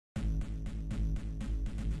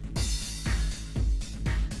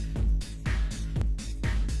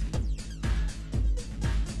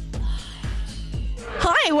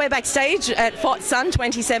Okay, we're backstage at FOTSUN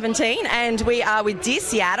 2017 and we are with Dear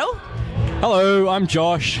Seattle. Hello, I'm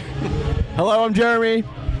Josh. Hello, I'm Jeremy.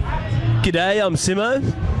 G'day, I'm Simo.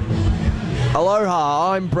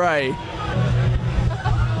 Aloha, I'm Bray.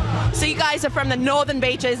 So you guys are from the northern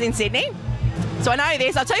beaches in Sydney. So I know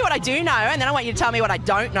this. I'll tell you what I do know and then I want you to tell me what I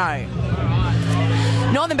don't know.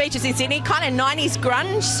 Northern beaches in Sydney, kind of 90s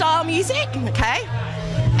grunge style music, okay?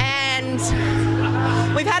 And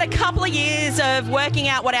we've had a couple of years of working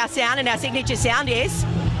out what our sound and our signature sound is.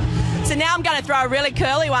 So now I'm going to throw a really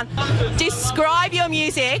curly one. Describe your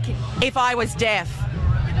music if I was deaf.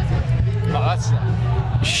 Oh, that's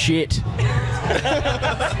shit.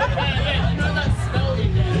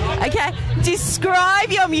 Okay,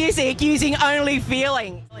 describe your music using only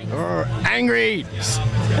feeling. Angry.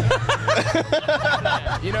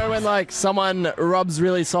 You know when like someone rubs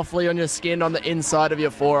really softly on your skin on the inside of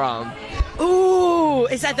your forearm? Ooh,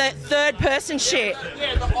 is that the third person shit?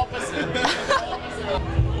 Yeah, the opposite.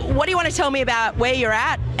 What do you want to tell me about where you're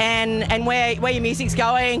at and where your music's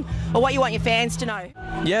going, or what you want your fans to know?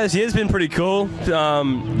 Yeah, this year's been pretty cool.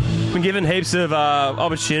 Been given heaps of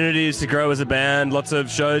opportunities to grow as a band, lots of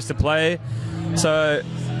shows to play. So,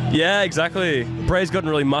 yeah, exactly. Bray's gotten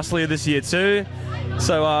really muscly this year too.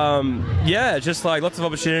 So, yeah, just like lots of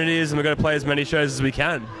opportunities, and we're going to play as many shows as we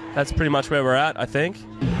can. That's pretty much where we're at, I think.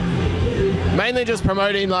 Mainly just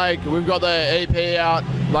promoting, like, we've got the EP out,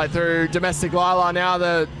 like, through Domestic Lila now,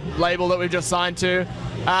 the label that we've just signed to.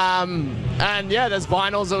 And yeah, there's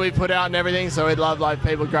vinyls that we put out and everything, so we'd love, like,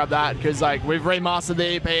 people to grab that, because, like, we've remastered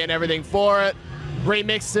the EP and everything for it,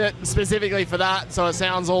 remixed it specifically for that, so it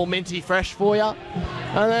sounds all minty fresh for you.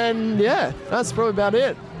 And then, yeah, that's probably about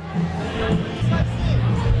it.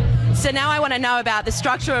 So now I want to know about the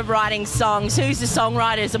structure of writing songs. Who's the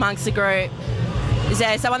songwriters amongst the group? Is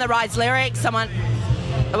there someone that writes lyrics? Are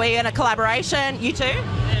we in a collaboration? You two?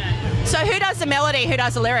 Yeah. So who does the melody? Who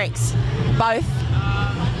does the lyrics? Both?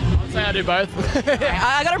 I'd say I do both.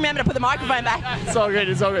 I got to remember to put the microphone back. It's all good,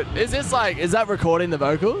 it's all good. Is this like, is that recording the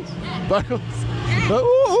vocals? Yeah. Vocals? Yeah.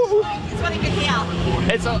 Ooh. It's what you can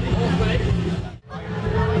hear. It's all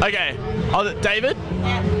okay, David?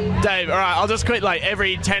 Yeah. Dave, all right, I'll just quit like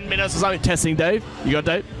every 10 minutes or something. Testing, Dave. You got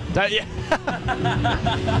Dave? Dave, yeah.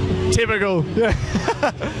 Typical. Yeah.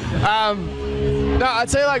 No, I'd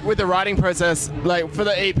say like with the writing process, like for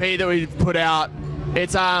the EP that we put out,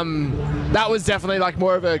 it's that was definitely like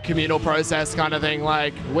more of a communal process kind of thing.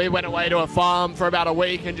 Like we went away to a farm for about a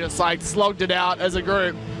week and just like slogged it out as a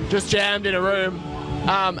group, just jammed in a room.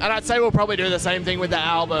 And I'd say we'll probably do the same thing with the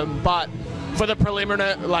album, but for the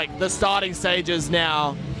preliminary, like the starting stages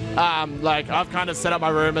now, like I've kind of set up my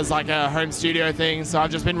room as like a home studio thing, so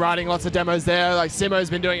I've just been writing lots of demos there. Like Simo's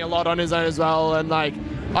been doing a lot on his own as well, and like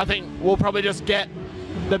I think we'll probably just get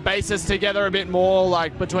the bases together a bit more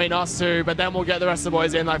like between us two, but then we'll get the rest of the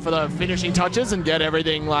boys in like for the finishing touches and get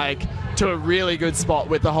everything like to a really good spot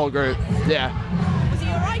with the whole group. Yeah. Was it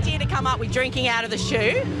your idea to come up with drinking out of the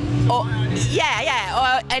shoe? Or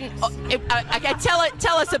okay,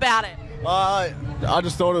 tell us about it. I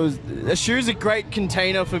just thought it was, a shoe's a great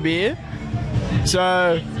container for beer.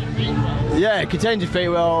 So, yeah, it contains your feet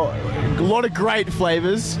well. A lot of great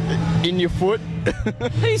flavours in your foot.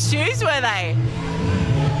 Whose shoes were they?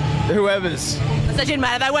 Whoever's. So it didn't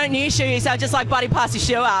matter, they weren't new shoes, they were just like buddy pass your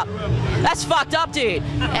shoe up. That's fucked up, dude.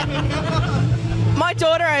 My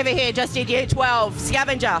daughter over here just did year 12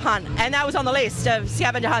 scavenger hunt, and that was on the list of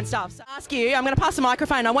scavenger hunt stuff. So I ask you, I'm going to pass the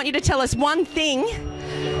microphone, I want you to tell us one thing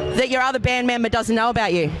that your other band member doesn't know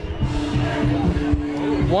about you.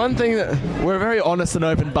 One thing that we're a very honest and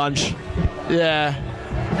open bunch. Yeah,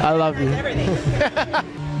 I love you.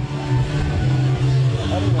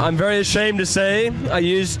 I'm very ashamed to say I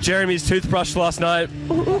used Jeremy's toothbrush last night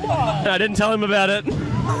and I didn't tell him about it.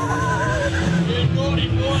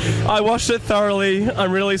 I washed it thoroughly.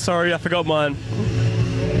 I'm really sorry, I forgot mine.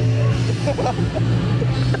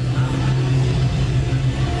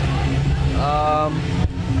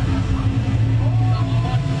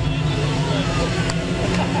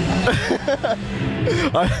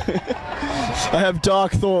 I have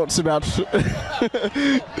dark thoughts about.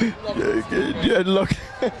 Yeah, look,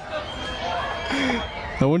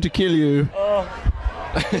 I want to kill you.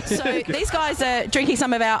 So these guys are drinking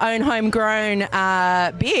some of our own homegrown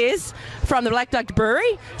beers from the Black Duck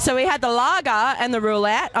Brewery. So we had the lager and the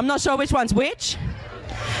roulette. I'm not sure which one's which.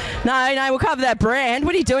 No, we'll cover that brand.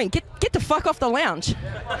 What are you doing? Get the fuck off the lounge.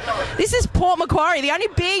 This is Port Macquarie. The only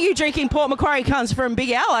beer you drink in Port Macquarie comes from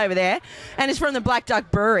Big Al over there, and it's from the Black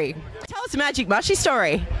Duck Brewery. Tell us a Magic Mushy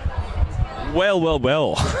story. Well. Where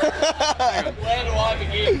do I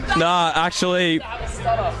begin? Nah, actually,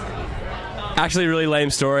 Actually, really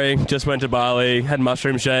lame story. Just went to Bali, had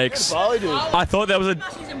mushroom shakes. Bali, dude. I thought there was a...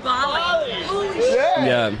 In Bali.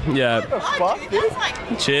 Yeah. Fuck,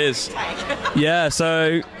 dude. Cheers. Yeah,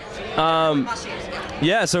 so...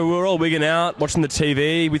 yeah, so we were all wigging out, watching the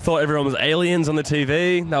TV. We thought everyone was aliens on the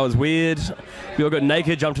TV. That was weird. We all got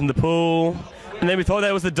naked, jumped in the pool. And then we thought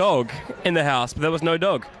there was a dog in the house, but there was no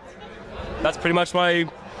dog. That's pretty much my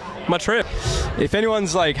trip. If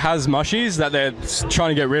anyone's like has mushies that they're trying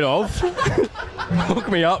to get rid of, hook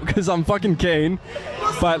me up because I'm fucking keen.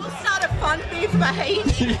 But We'll start a fund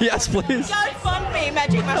page. yes, please. Go fund me,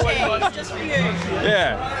 Magic Machines, just for you.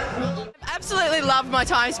 Yeah. Absolutely loved my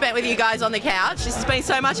time spent with you guys on the couch. This has been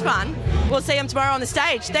so much fun. We'll see them tomorrow on the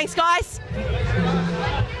stage. Thanks, guys.